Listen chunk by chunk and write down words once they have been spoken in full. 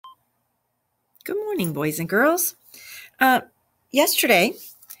Good morning, boys and girls. Yesterday,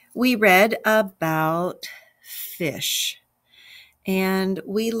 we read about fish, and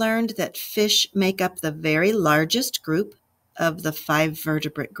we learned that fish make up the very largest group of the 5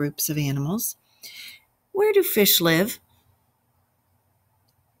 vertebrate groups of animals. Where do fish live?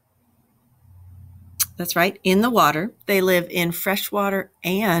 That's right, in the water. They live in freshwater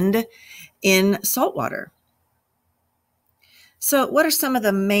and in saltwater. So, what are some of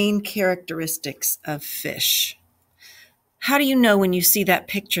the main characteristics of fish? How do you know when you see that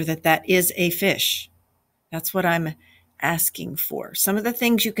picture that is a fish? That's what I'm asking for. Some of the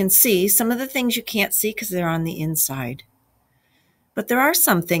things you can see, some of the things you can't see because they're on the inside. But there are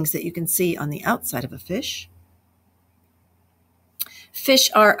some things that you can see on the outside of a fish. Fish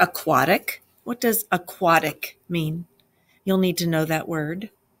are aquatic. What does aquatic mean? You'll need to know that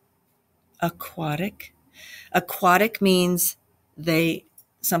word. Aquatic. Aquatic means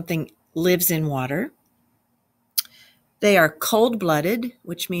something lives in water. They are cold-blooded,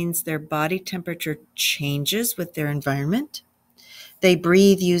 which means their body temperature changes with their environment. They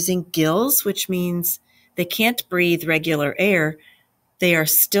breathe using gills, which means they can't breathe regular air. They are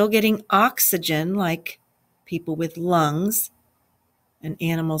still getting oxygen like people with lungs, and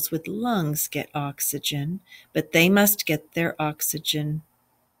animals with lungs get oxygen, but they must get their oxygen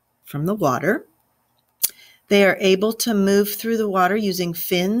from the water. They are able to move through the water using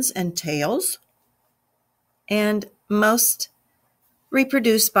fins and tails, and most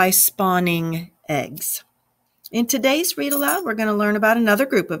reproduce by spawning eggs. In today's Read Aloud, we're going to learn about another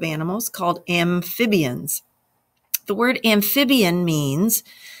group of animals called amphibians. The word amphibian means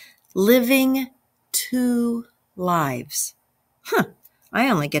living 2 lives. I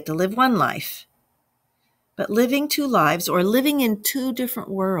only get to live 1 life. But living 2 lives, or living in 2 different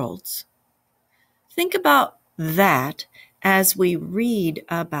worlds. Think about that as we read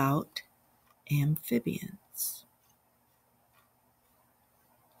about amphibians.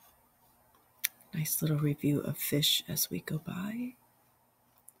 Nice little review of fish as we go by.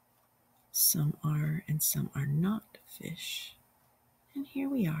 Some are and some are not fish. And here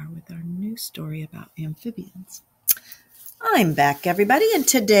we are with our new story about amphibians. I'm back, everybody, and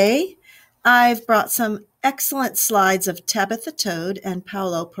today I've brought some excellent slides of Tabitha Toad and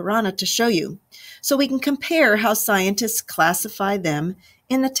Paolo Piranha to show you, so we can compare how scientists classify them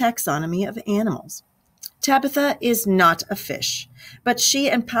in the taxonomy of animals. Tabitha is not a fish, but she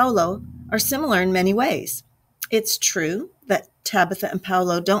and Paolo are similar in many ways. It's true that Tabitha and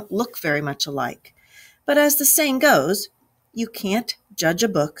Paolo don't look very much alike, but as the saying goes, you can't judge a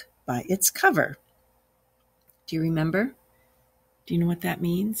book by its cover. Do you remember? Do you know what that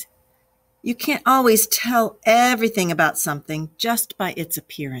means? You can't always tell everything about something just by its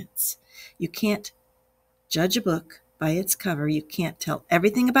appearance. You can't judge a book by its cover. You can't tell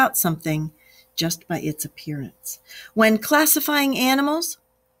everything about something just by its appearance. When classifying animals,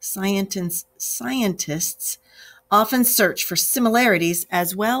 scientists often search for similarities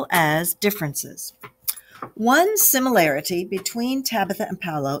as well as differences. One similarity between Tabitha and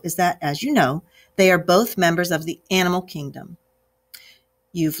Paolo is that, as you know, they are both members of the animal kingdom.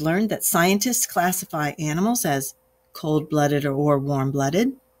 You've learned that scientists classify animals as cold-blooded or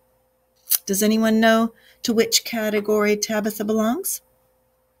warm-blooded. Does anyone know to which category Tabitha belongs?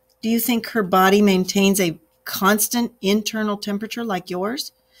 Do you think her body maintains a constant internal temperature like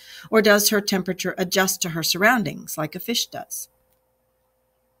yours? Or does her temperature adjust to her surroundings like a fish does?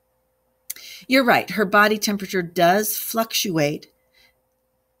 You're right, her body temperature does fluctuate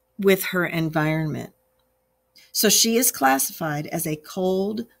with her environment. So she is classified as a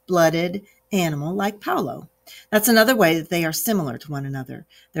cold-blooded animal like Paolo. That's another way that they are similar to one another.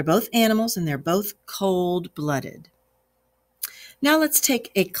 They're both animals and they're both cold-blooded. Now let's take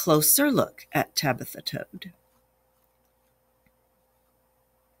a closer look at Tabitha Toad.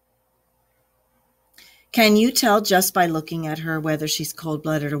 Can you tell just by looking at her whether she's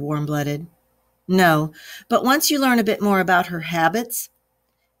cold-blooded or warm-blooded? No, but once you learn a bit more about her habits,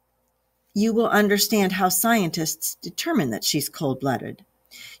 you will understand how scientists determine that she's cold-blooded.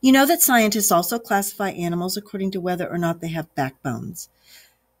 You know that scientists also classify animals according to whether or not they have backbones.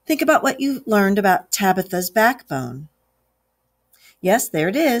 Think about what you learned about Tabitha's backbone. Yes, there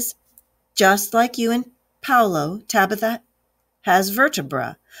it is. Just like you and Paolo, Tabitha has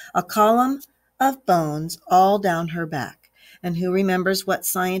vertebra, a column of bones all down her back. And who remembers what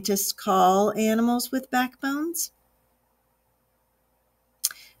scientists call animals with backbones?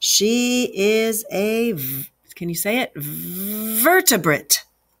 She is can you say it? Vertebrate.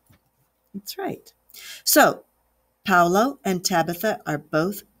 That's right. So, Paolo and Tabitha are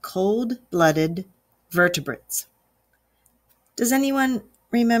both cold-blooded vertebrates. Does anyone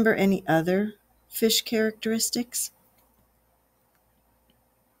remember any other fish characteristics?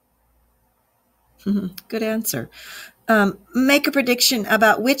 Good answer. Make a prediction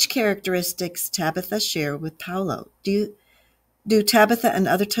about which characteristics Tabitha share with Paolo. Do Tabitha and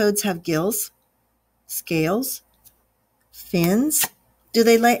other toads have gills, scales, fins? Do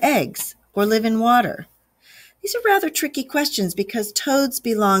they lay eggs or live in water? These are rather tricky questions because toads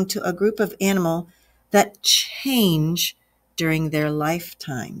belong to a group of animal that change during their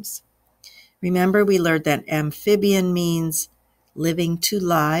lifetimes. Remember, we learned that amphibian means living two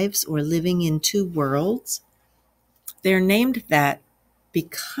lives or living in two worlds. They're named that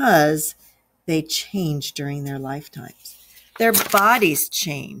because they change during their lifetimes. Their bodies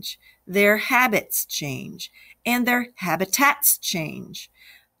change, their habits change, and their habitats change.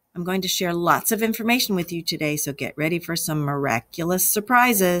 I'm going to share lots of information with you today, so get ready for some miraculous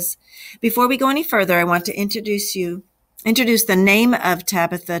surprises. Before we go any further, I want to introduce the name of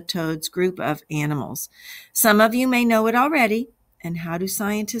Tabitha Toad's group of animals. Some of you may know it already. And how do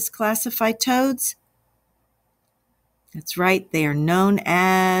scientists classify toads? That's right, they are known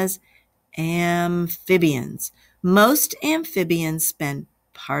as amphibians. Most amphibians spend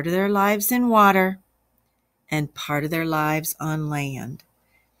part of their lives in water and part of their lives on land.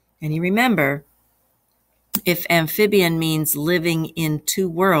 And you remember, if amphibian means living in two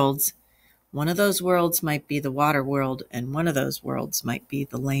worlds, one of those worlds might be the water world and one of those worlds might be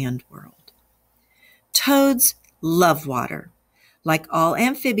the land world. Toads love water. Like all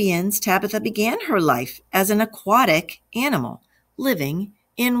amphibians, Tabitha began her life as an aquatic animal, living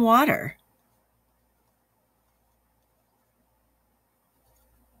in water.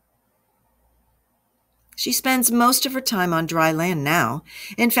 She spends most of her time on dry land now.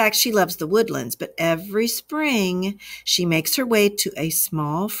 In fact, she loves the woodlands, but every spring she makes her way to a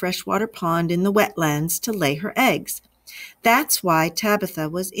small freshwater pond in the wetlands to lay her eggs. That's why Tabitha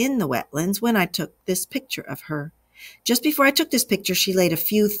was in the wetlands when I took this picture of her. Just before I took this picture, she laid a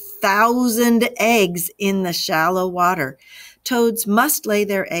few thousand eggs in the shallow water. Toads must lay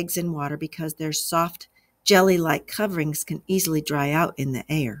their eggs in water because their soft, jelly-like coverings can easily dry out in the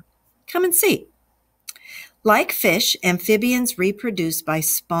air. Come and see. Like fish, amphibians reproduce by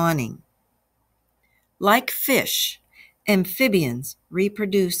spawning. Like fish, amphibians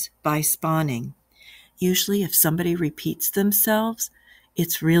reproduce by spawning. Usually, if somebody repeats themselves,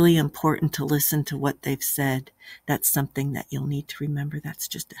 it's really important to listen to what they've said. That's something that you'll need to remember. That's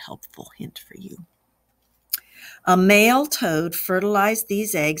just a helpful hint for you. A male toad fertilized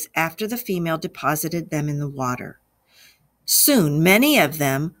these eggs after the female deposited them in the water. Soon, many of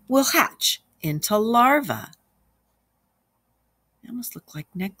them will hatch into larvae. They almost look like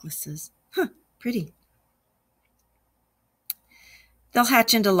necklaces. Pretty. They'll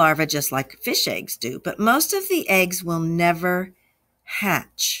hatch into larvae just like fish eggs do, but most of the eggs will never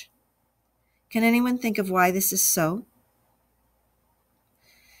hatch. Can anyone think of why this is so?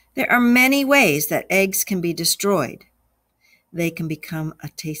 There are many ways that eggs can be destroyed. They can become a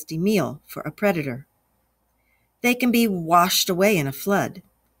tasty meal for a predator. They can be washed away in a flood,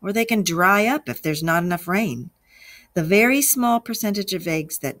 or they can dry up if there's not enough rain. The very small percentage of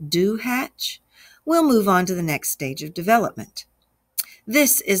eggs that do hatch will move on to the next stage of development.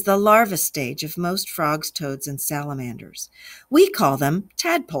 This is the larva stage of most frogs, toads, and salamanders. We call them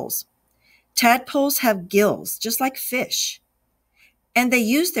tadpoles. Tadpoles have gills, just like fish, and they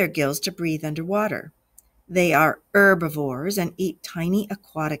use their gills to breathe underwater. They are herbivores and eat tiny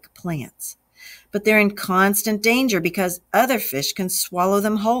aquatic plants, but they're in constant danger because other fish can swallow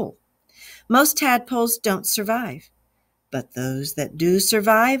them whole. Most tadpoles don't survive, but those that do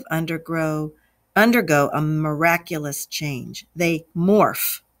survive undergo a miraculous change. They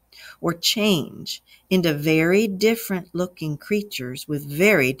morph or change into very different looking creatures with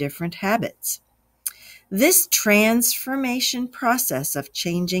very different habits. This transformation process of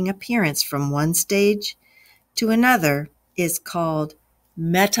changing appearance from one stage to another is called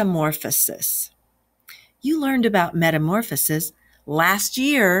metamorphosis. You learned about metamorphosis last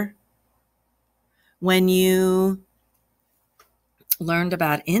year when you learned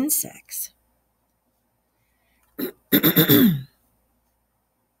about insects.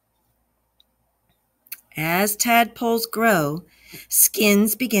 As tadpoles grow,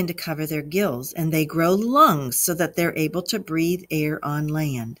 skins begin to cover their gills, and they grow lungs so that they're able to breathe air on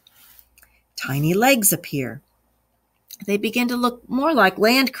land. Tiny legs appear. They begin to look more like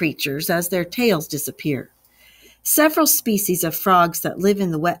land creatures as their tails disappear. Several species of frogs that live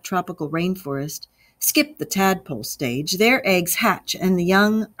in the wet tropical rainforest skip the tadpole stage. Their eggs hatch, and the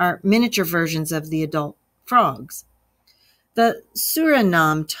young are miniature versions of the adult frogs. The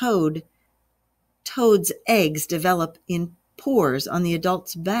Suriname toad's eggs develop in pores on the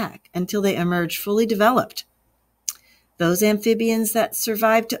adult's back until they emerge fully developed. Those amphibians that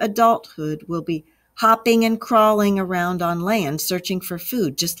survive to adulthood will be hopping and crawling around on land searching for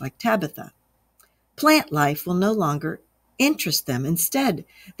food, just like Tabitha. Plant life will no longer interest them. Instead,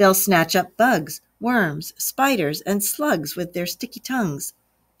 they'll snatch up bugs, worms, spiders, and slugs with their sticky tongues.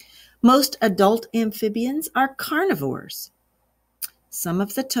 Most adult amphibians are carnivores. Some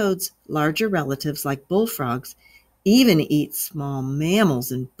of the toad's larger relatives, like bullfrogs, even eat small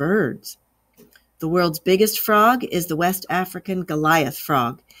mammals and birds. The world's biggest frog is the West African Goliath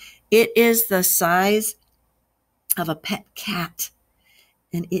frog. It is the size of a pet cat,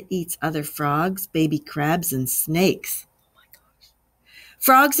 and it eats other frogs, baby crabs, and snakes. Oh my gosh.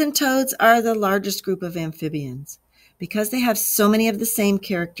 Frogs and toads are the largest group of amphibians. Because they have so many of the same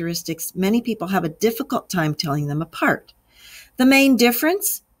characteristics, many people have a difficult time telling them apart. The main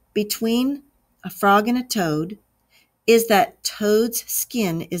difference between a frog and a toad is that toad's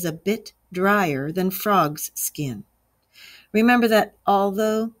skin is a bit drier than frog's skin. Remember that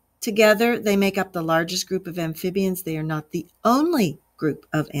although together they make up the largest group of amphibians, they are not the only group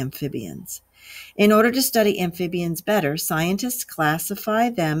of amphibians. In order to study amphibians better, scientists classify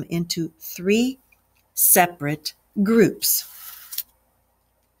them into 3 separate groups.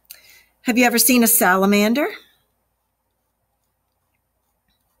 Have you ever seen a salamander?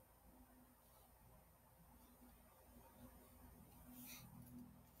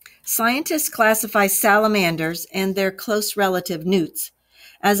 Scientists classify salamanders and their close relative newts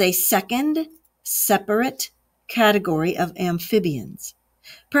as a second separate category of amphibians.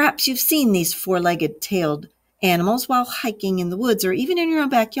 Perhaps you've seen these 4-legged tailed animals while hiking in the woods or even in your own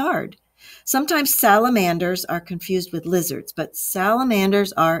backyard. Sometimes salamanders are confused with lizards, but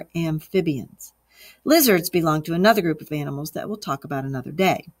salamanders are amphibians. Lizards belong to another group of animals that we'll talk about another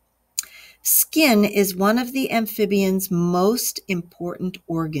day. Skin is one of the amphibians' most important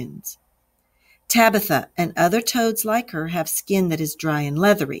organs. Tabitha and other toads like her have skin that is dry and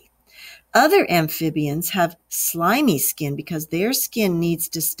leathery. Other amphibians have slimy skin because their skin needs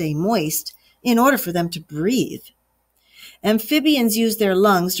to stay moist in order for them to breathe. Amphibians use their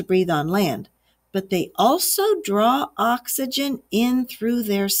lungs to breathe on land, but they also draw oxygen in through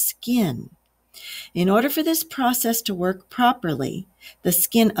their skin. In order for this process to work properly, the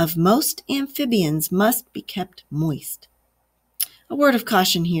skin of most amphibians must be kept moist. A word of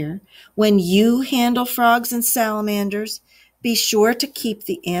caution here. When you handle frogs and salamanders, be sure to keep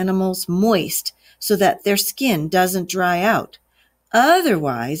the animals moist so that their skin doesn't dry out.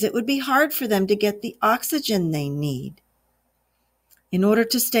 Otherwise, it would be hard for them to get the oxygen they need. In order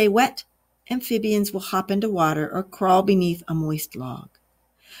to stay wet, amphibians will hop into water or crawl beneath a moist log.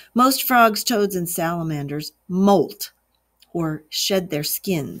 Most frogs, toads, and salamanders molt or shed their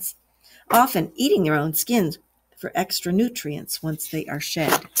skins, often eating their own skins for extra nutrients once they are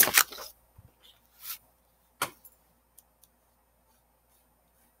shed.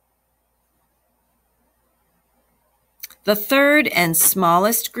 The third and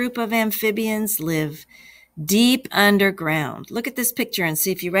smallest group of amphibians live deep underground. Look at this picture and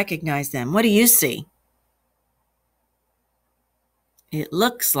see if you recognize them. What do you see? It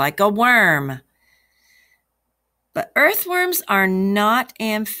looks like a worm. But earthworms are not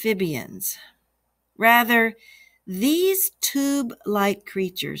amphibians. Rather, these tube-like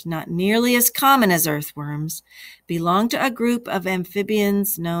creatures, not nearly as common as earthworms, belong to a group of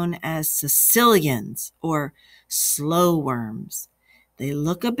amphibians known as caecilians or slow worms. They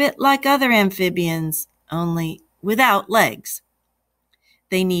look a bit like other amphibians, only without legs.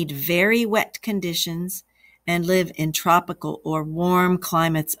 They need very wet conditions and live in tropical or warm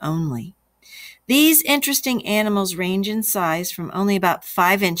climates only. These interesting animals range in size from only about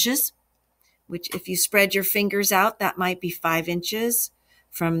 5 inches, which if you spread your fingers out, that might be 5 inches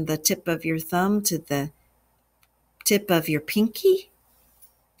from the tip of your thumb to the tip of your pinky.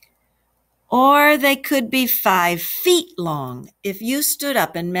 Or they could be 5 feet long. If you stood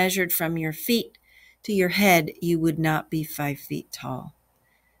up and measured from your feet to your head, you would not be 5 feet tall.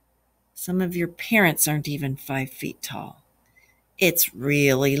 Some of your parents aren't even 5 feet tall. It's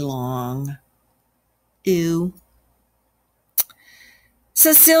really long. Ew.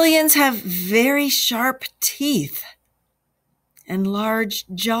 Caecilians have very sharp teeth and large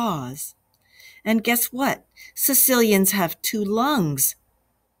jaws. And guess what? Caecilians have 2 lungs.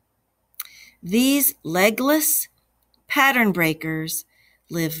 These legless pattern breakers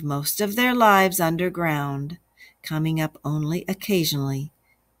live most of their lives underground, coming up only occasionally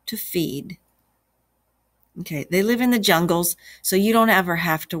to feed. Okay, they live in the jungles, so you don't ever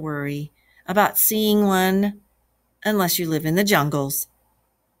have to worry about seeing one unless you live in the jungles.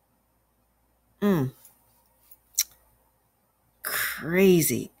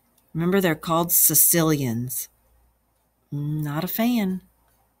 crazy. Remember, they're called Sicilians. Not a fan.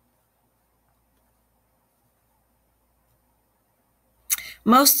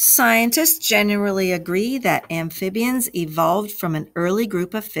 Most scientists generally agree that amphibians evolved from an early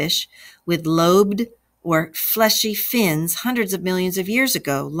group of fish with lobed or fleshy fins hundreds of millions of years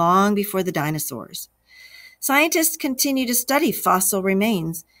ago, long before the dinosaurs. Scientists continue to study fossil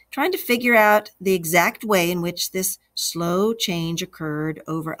remains, trying to figure out the exact way in which this slow change occurred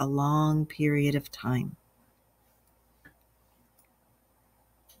over a long period of time.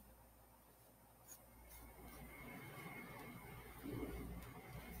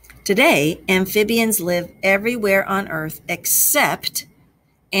 Today, amphibians live everywhere on Earth except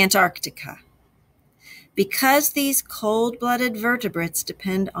Antarctica. Because these cold-blooded vertebrates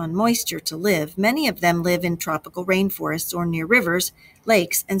depend on moisture to live, many of them live in tropical rainforests or near rivers,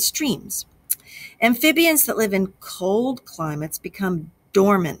 lakes, and streams. Amphibians that live in cold climates become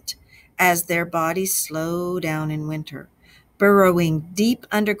dormant as their bodies slow down in winter, burrowing deep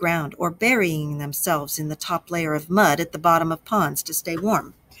underground or burying themselves in the top layer of mud at the bottom of ponds to stay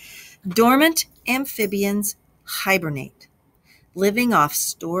warm. Dormant amphibians hibernate, living off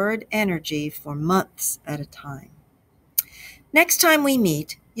stored energy for months at a time. Next time we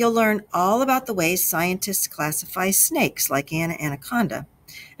meet, you'll learn all about the ways scientists classify snakes like anaconda.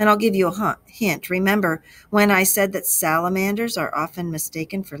 And I'll give you a hint. Remember when I said that salamanders are often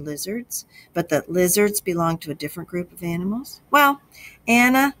mistaken for lizards, but that lizards belong to a different group of animals? Well,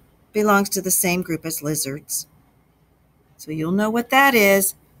 Anna belongs to the same group as lizards. So you'll know what that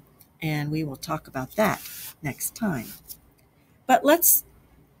is, and we will talk about that next time. But let's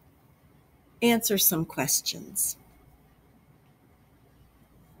answer some questions.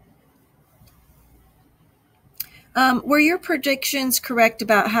 Were your predictions correct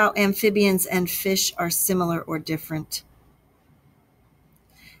about how amphibians and fish are similar or different?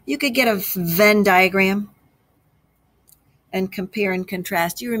 You could get a Venn diagram and compare and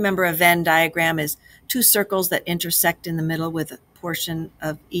contrast. You remember a Venn diagram is two circles that intersect in the middle with a portion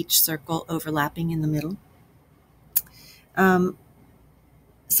of each circle overlapping in the middle.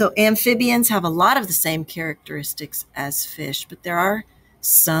 So amphibians have a lot of the same characteristics as fish, but there are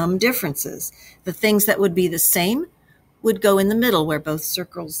some differences. The things that would be the same would go in the middle where both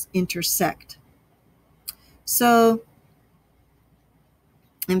circles intersect. So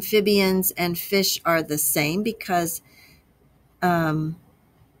amphibians and fish are the same because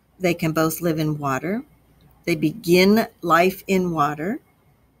they can both live in water. They begin life in water.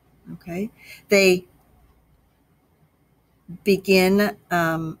 Okay. They begin,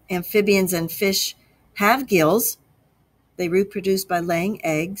 amphibians and fish have gills. They reproduce by laying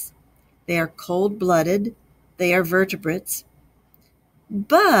eggs. They are cold-blooded. They are vertebrates.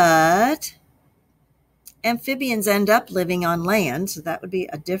 But amphibians end up living on land, so that would be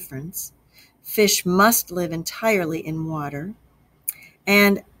a difference. Fish must live entirely in water.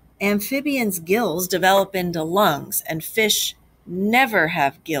 And amphibians' gills develop into lungs, and fish never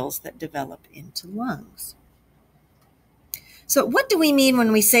have gills that develop into lungs. So what do we mean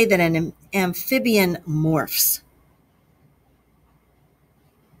when we say that an amphibian morphs?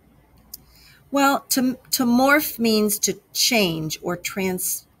 Well, to morph means to change or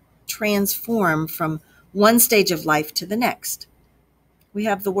transform from one stage of life to the next. We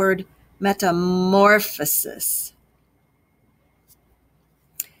have the word metamorphosis.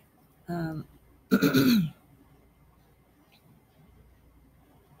 And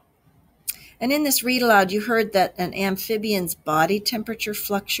in this read aloud, you heard that an amphibian's body temperature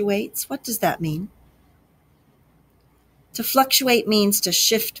fluctuates. What does that mean? To fluctuate means to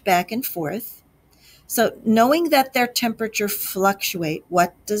shift back and forth. So knowing that their temperature fluctuate,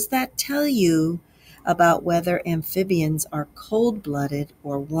 what does that tell you about whether amphibians are cold-blooded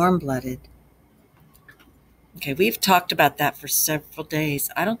or warm-blooded? Okay, we've talked about that for several days.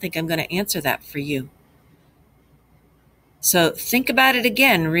 I don't think I'm going to answer that for you. So think about it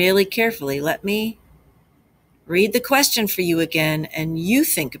again really carefully. Let me read the question for you again, and you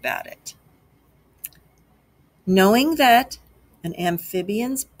think about it. Knowing that an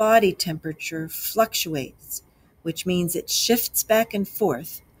amphibian's body temperature fluctuates, which means it shifts back and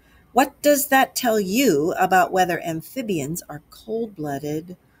forth, what does that tell you about whether amphibians are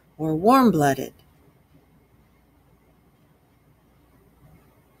cold-blooded or warm-blooded?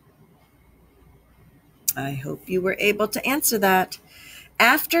 I hope you were able to answer that.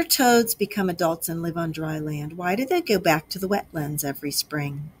 After toads become adults and live on dry land, why do they go back to the wetlands every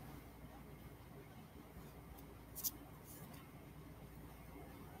spring?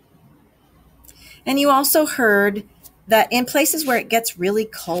 And you also heard that in places where it gets really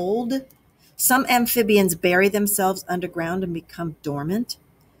cold, Some amphibians bury themselves underground and become dormant.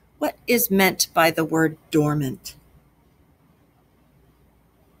 What is meant by the word dormant?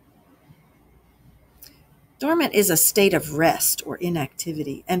 Dormant is a state of rest or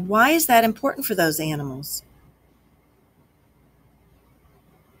inactivity. And why is that important for those animals?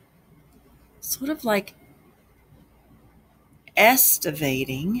 Sort of like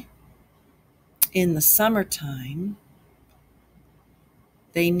estivating in the summertime,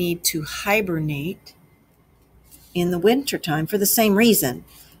 they need to hibernate in the wintertime for the same reason.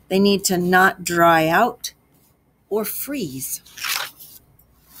 They need to not dry out or freeze.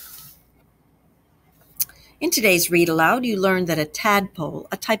 In today's read aloud, you learned that a tadpole,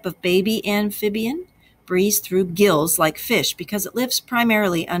 a type of baby amphibian, breathes through gills like fish because it lives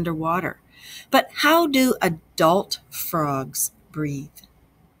primarily underwater. But how do adult frogs breathe?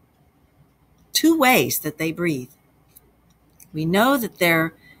 Two ways that they breathe. We know that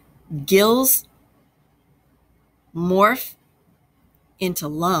their gills morph into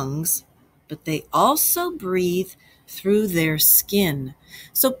lungs, but they also breathe through their skin.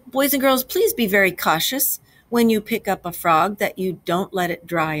 So boys and girls, please be very cautious when you pick up a frog that you don't let it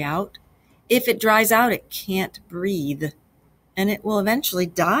dry out. If it dries out, it can't breathe, and it will eventually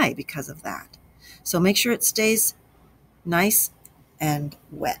die because of that. So make sure it stays nice and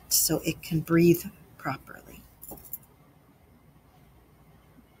wet so it can breathe properly.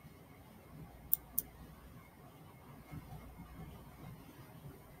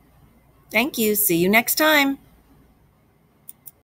 Thank you. See you next time.